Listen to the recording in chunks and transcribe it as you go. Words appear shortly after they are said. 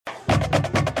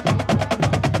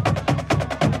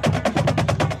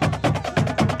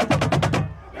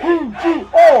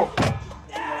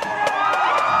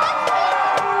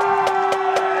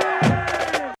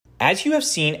As you have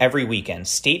seen every weekend,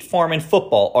 State Farm and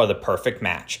football are the perfect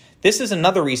match. This is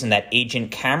another reason that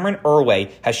agent Cameron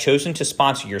Irway has chosen to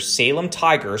sponsor your Salem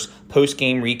Tigers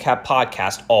post-game recap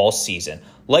podcast all season.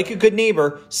 Like a good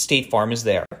neighbor, State Farm is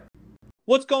there.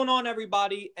 What's going on,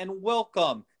 everybody, and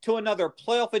welcome to another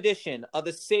playoff edition of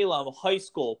the Salem High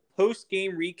School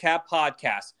post-game recap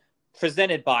podcast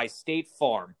presented by State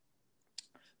Farm.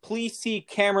 Please see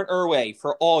Cameron Irway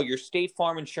for all your State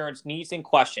Farm insurance needs and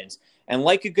questions. And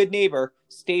like a good neighbor,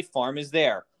 State Farm is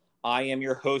there. I am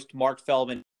your host, Mark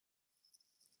Feldman.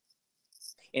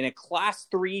 In a Class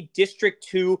 3 District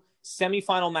 2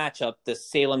 semifinal matchup, the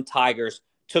Salem Tigers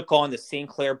took on the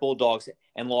Clair Bulldogs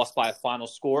and lost by a final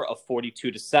score of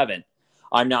 42-7.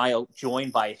 I'm now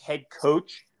joined by head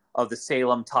coach of the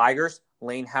Salem Tigers,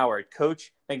 Lane Howard.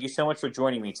 Coach, thank you so much for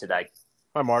joining me today.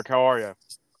 Hi, Mark. How are you?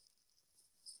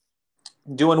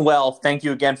 Doing well. Thank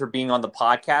you again for being on the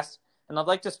podcast. And I'd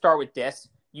like to start with this.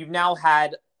 You've now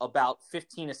had about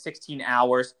 15 to 16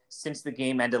 hours since the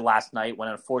game ended last night when,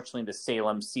 unfortunately, the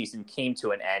Salem season came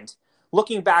to an end.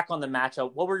 Looking back on the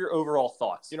matchup, what were your overall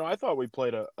thoughts? I thought we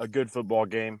played a good football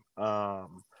game.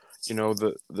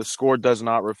 The score does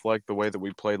not reflect the way that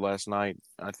we played last night.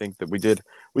 I think that we did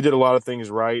a lot of things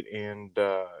right and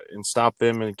stopped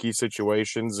them in key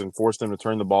situations and forced them to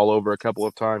turn the ball over a couple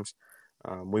of times.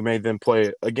 We made them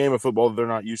play a game of football that they're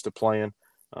not used to playing.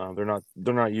 They're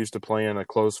not used to playing a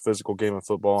close physical game of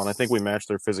football, and I think we matched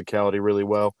their physicality really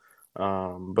well.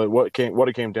 But what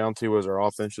it came down to was our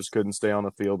offense just couldn't stay on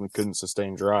the field and couldn't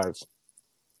sustain drives.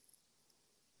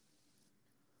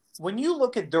 When you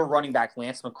look at their running back,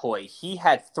 Lance McCoy, he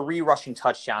had 3 rushing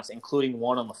touchdowns, including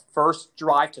one on the first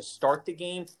drive to start the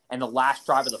game and the last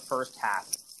drive of the first half.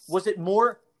 Was it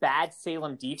more bad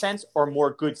Salem defense or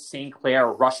more good St. Clair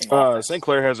rushing offense? St.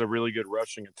 Clair has a really good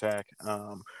rushing attack,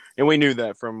 and we knew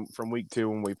that from week 2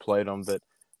 when we played them that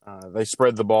they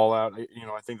spread the ball out.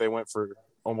 I think they went for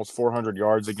almost 400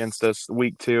 yards against us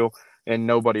week 2, and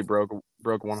nobody broke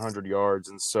 100 yards,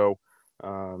 and so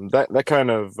that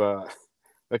kind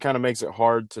of makes it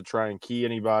hard to try and key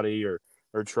anybody or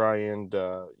try and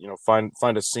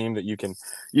find a seam that you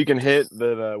can hit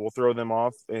that will throw them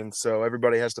off. And so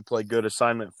everybody has to play good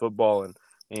assignment football,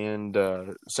 and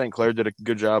St. Clair did a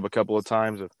good job a couple of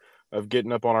times of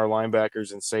getting up on our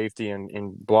linebackers and safety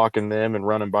and blocking them and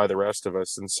running by the rest of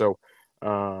us. And so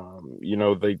we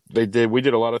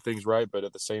did a lot of things right, but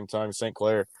at the same time St.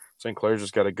 Clair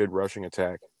just got a good rushing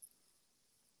attack.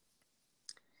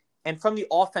 And from the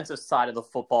offensive side of the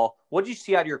football, what did you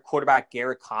see out of your quarterback,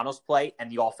 Garrett Connell's play,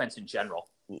 and the offense in general?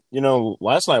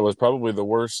 Last night was probably the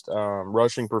worst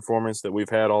rushing performance that we've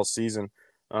had all season.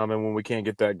 And when we can't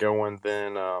get that going,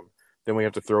 then we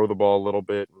have to throw the ball a little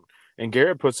bit. And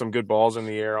Garrett put some good balls in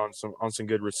the air on some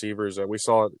good receivers. We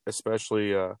saw it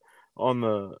especially on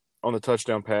the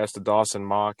touchdown pass to Dawson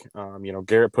Mock.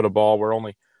 Garrett put a ball where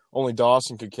only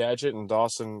Dawson could catch it, and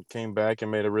Dawson came back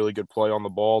and made a really good play on the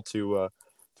ball to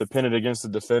pin it against the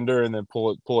defender and then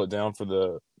pull it down for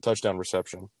the touchdown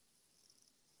reception.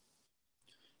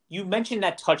 You mentioned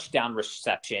that touchdown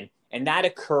reception, and that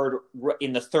occurred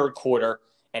in the third quarter,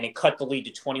 and it cut the lead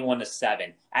to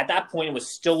 21-7. At that point, it was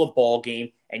still a ball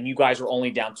game, and you guys were only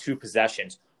down 2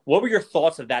 possessions. What were your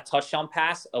thoughts of that touchdown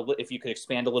pass, if you could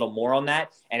expand a little more on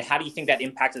that, and how do you think that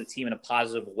impacted the team in a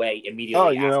positive way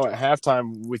immediately after? At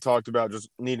halftime, we talked about just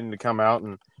needing to come out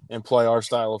and play our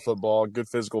style of football, good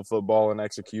physical football and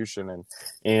execution.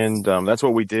 And that's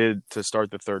what we did to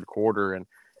start the third quarter.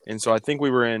 And so I think we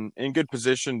were in good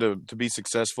position to be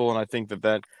successful. And I think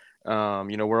that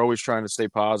we're always trying to stay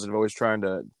positive, always trying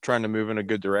to move in a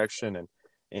good direction.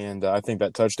 And I think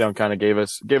that touchdown kind of gave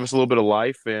us a little bit of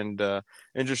life and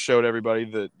just showed everybody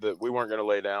that we weren't going to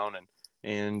lay down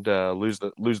and lose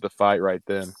the fight right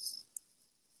then.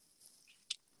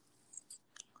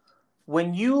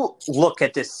 When you look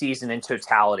at this season in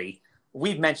totality,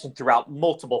 we've mentioned throughout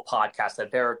multiple podcasts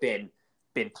that there have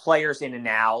been players in and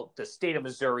out, the state of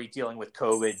Missouri dealing with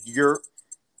COVID,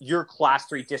 your Class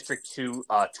 3 District 2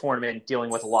 tournament dealing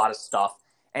with a lot of stuff,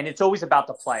 and it's always about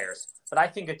the players. But I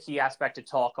think a key aspect to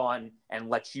talk on and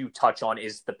let you touch on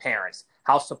is the parents,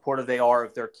 how supportive they are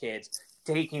of their kids,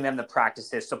 taking them to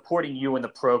practices, supporting you in the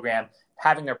program,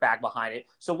 having their back behind it.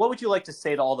 So what would you like to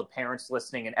say to all the parents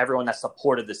listening and everyone that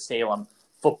supported the Salem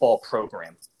football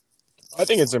program? I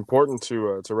think it's important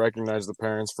to recognize the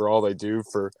parents for all they do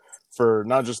for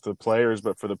not just the players,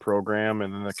 but for the program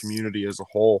and then the community as a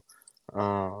whole.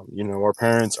 Our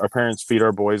parents feed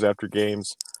our boys after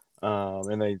games,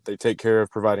 and they take care of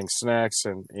providing snacks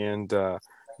and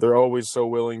they're always so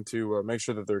willing to make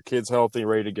sure that their kid's healthy,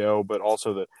 ready to go, but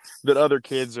also that other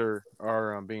kids are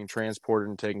being transported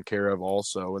and taken care of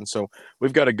also. And so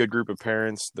we've got a good group of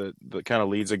parents that kind of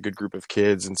leads a good group of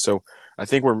kids. And so I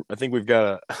think we've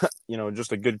got a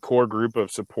just a good core group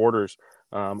of supporters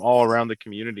all around the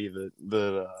community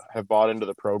that have bought into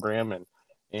the program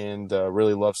and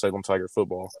really love Salem Tiger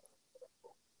football.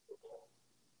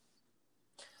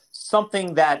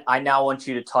 Something that I now want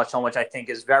you to touch on, which I think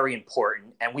is very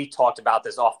important, and we talked about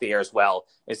this off the air as well,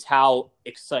 is how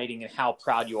exciting and how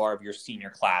proud you are of your senior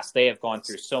class. They have gone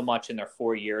through so much in their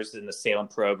 4 years in the Salem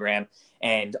program,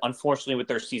 and unfortunately with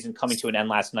their season coming to an end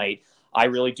last night, I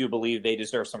really do believe they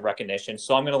deserve some recognition.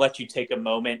 So I'm going to let you take a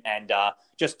moment and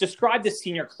just describe the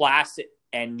senior class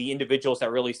and the individuals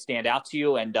that really stand out to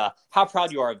you, and how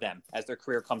proud you are of them as their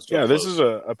career comes to a close. Yeah, this is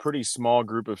a pretty small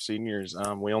group of seniors.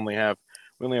 We only have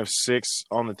 6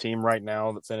 on the team right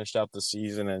now that finished out the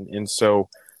season, and so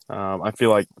I feel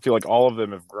like all of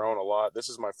them have grown a lot. This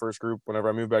is my first group. Whenever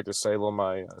I moved back to Salem,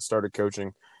 I started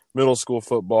coaching middle school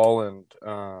football, and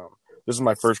this is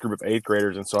my first group of 8th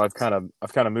graders, and so I've kind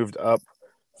of moved up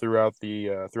throughout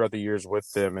the years with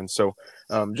them, and so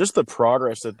just the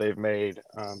progress that they've made.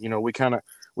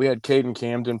 We had Caden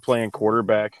Camden playing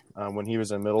quarterback when he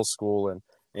was in middle school,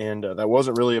 and that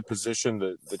wasn't really a position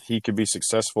that he could be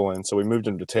successful in. So we moved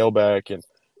him to tailback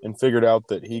and figured out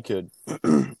that he could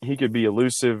he could be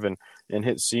elusive and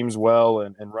hit seams well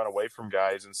and run away from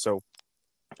guys. And so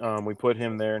we put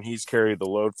him there, and he's carried the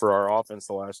load for our offense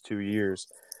the last 2 years.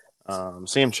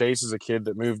 Sam Chase is a kid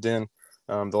that moved in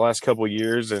the last couple of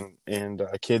years, and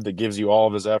a kid that gives you all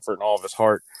of his effort and all of his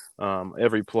heart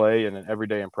every play and every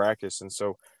day in practice. And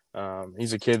so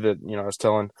he's a kid that, I was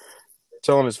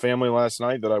telling his family last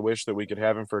night that I wish that we could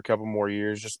have him for a couple more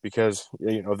years, just because,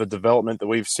 the development that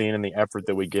we've seen and the effort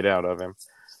that we get out of him.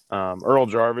 Earl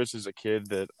Jarvis is a kid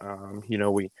that,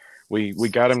 we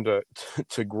got him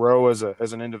to grow as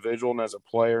an individual and as a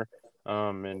player.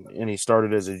 And he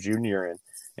started as a junior,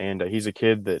 and he's a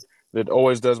kid that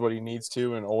always does what he needs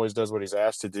to and always does what he's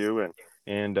asked to do.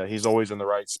 And he's always in the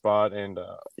right spot. And,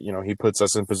 he puts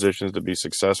us in positions to be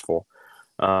successful.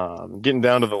 Getting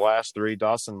down to the last 3,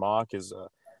 Dawson Mock is,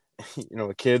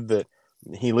 a kid that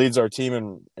he leads our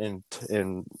team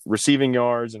in receiving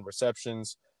yards and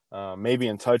receptions, maybe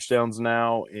in touchdowns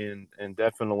now, and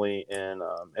definitely in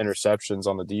interceptions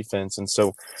on the defense. And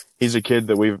so he's a kid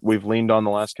that we've leaned on the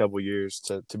last couple of years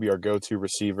to be our go-to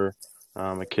receiver.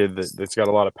 A kid that's got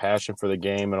a lot of passion for the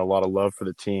game and a lot of love for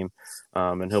the team,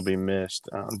 and he'll be missed.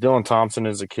 Dylan Thompson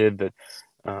is a kid that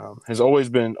has always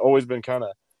been kind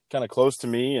of close to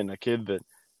me, and a kid that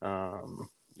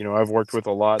I've worked with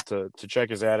a lot to check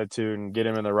his attitude and get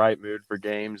him in the right mood for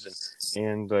games,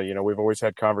 and we've always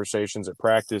had conversations at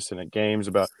practice and at games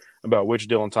about which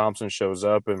Dylan Thompson shows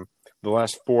up, and the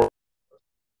last 4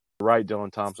 right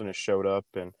Dylan Thompson has showed up,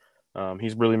 and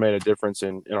he's really made a difference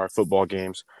in our football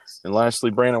games. And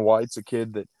lastly, Brandon White's a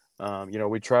kid that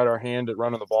we tried our hand at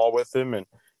running the ball with him,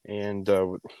 and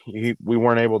we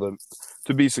weren't able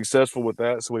to be successful with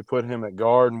that, so we put him at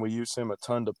guard, and we use him a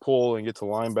ton to pull and get to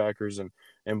linebackers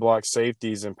and block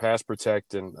safeties and pass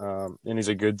protect, and he's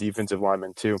a good defensive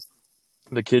lineman too.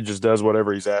 The kid just does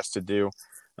whatever he's asked to do,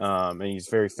 and he's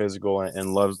very physical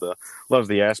and loves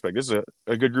the aspect. This is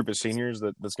a good group of seniors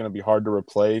that's going to be hard to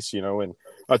replace, and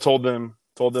I told them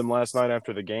last night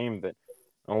after the game that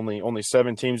only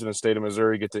 7 teams in the state of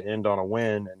Missouri get to end on a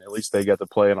win, and at least they got to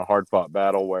play in a hard-fought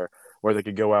battle where they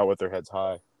could go out with their heads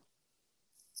high.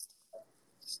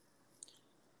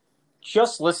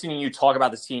 Just listening to you talk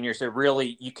about the seniors, it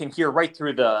really, you can hear right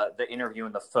through the interview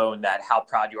and the phone that how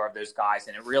proud you are of those guys,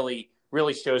 and it really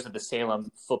shows that the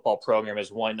Salem football program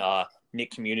is one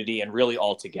knit community and really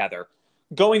all together.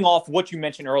 Going off what you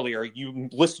mentioned earlier, you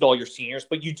listed all your seniors,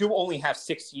 but you do only have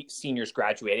 6 seniors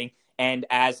graduating, and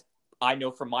as I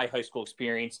know from my high school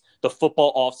experience, the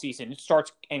football offseason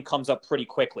starts and comes up pretty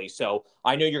quickly. So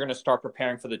I know you're going to start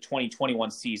preparing for the 2021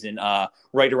 season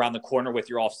right around the corner with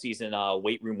your offseason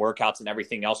weight room workouts and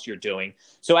everything else you're doing.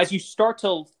 So as you start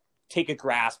to take a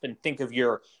grasp and think of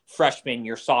your freshmen,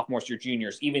 your sophomores, your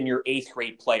juniors, even your 8th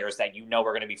grade players that you know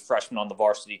are going to be freshmen on the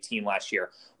varsity team last year,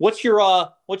 what's your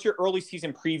early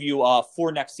season preview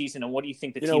for next season, and what do you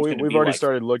think the team's going to be like? We've already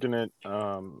started looking at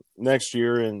next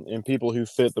year and people who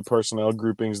fit the personnel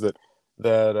groupings that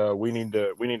we need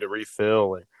to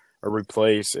refill or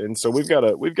replace, and so we've got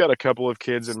a couple of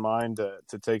kids in mind to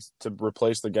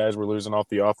replace the guys we're losing off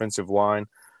the offensive line.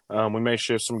 We may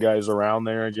shift some guys around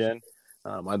there again.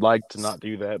 I'd like to not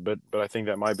do that, but I think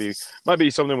that might be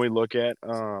something we look at.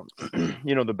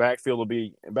 The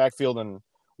backfield and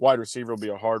wide receiver will be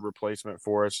a hard replacement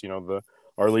for us.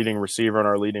 our leading receiver and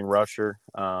our leading rusher.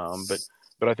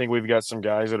 But I think we've got some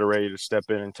guys that are ready to step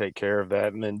in and take care of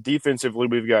that. And then defensively,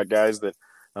 we've got guys that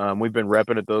we've been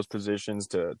repping at those positions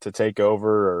to take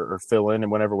over or fill in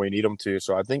and whenever we need them to.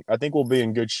 So I think we'll be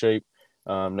in good shape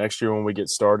next year when we get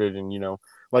started. And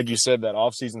like you said, that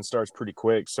offseason starts pretty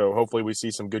quick. So hopefully we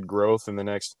see some good growth in the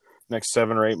next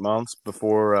 7 or 8 months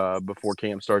before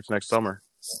camp starts next summer.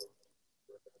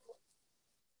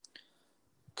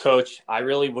 Coach, I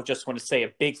really would just want to say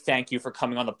a big thank you for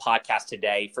coming on the podcast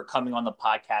today, for coming on the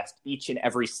podcast each and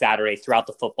every Saturday throughout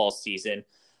the football season.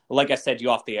 Like I said to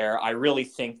you off the air, I really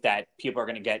think that people are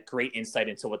going to get great insight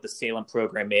into what the Salem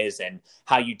program is and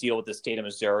how you deal with the state of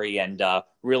Missouri and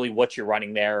really what you're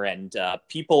running there. And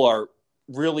people are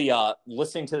really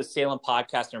listening to the Salem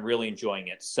podcast and really enjoying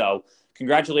it. So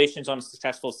congratulations on a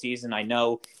successful season. I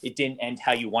know it didn't end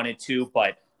how you wanted to,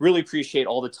 but really appreciate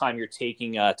all the time you're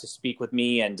taking to speak with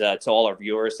me and to all our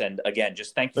viewers. And again,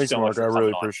 just thank you Thanks, so Mark. much for I coming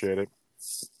really on. appreciate it.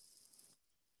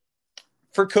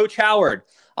 For Coach Howard,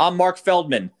 I'm Mark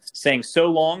Feldman saying so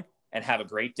long and have a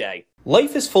great day.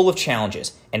 Life is full of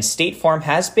challenges, and State Farm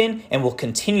has been and will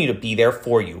continue to be there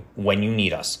for you when you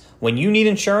need us. When you need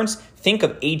insurance, think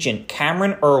of Agent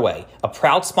Cameron Irway, a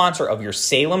proud sponsor of your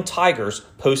Salem Tigers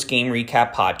post-game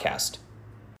recap podcast.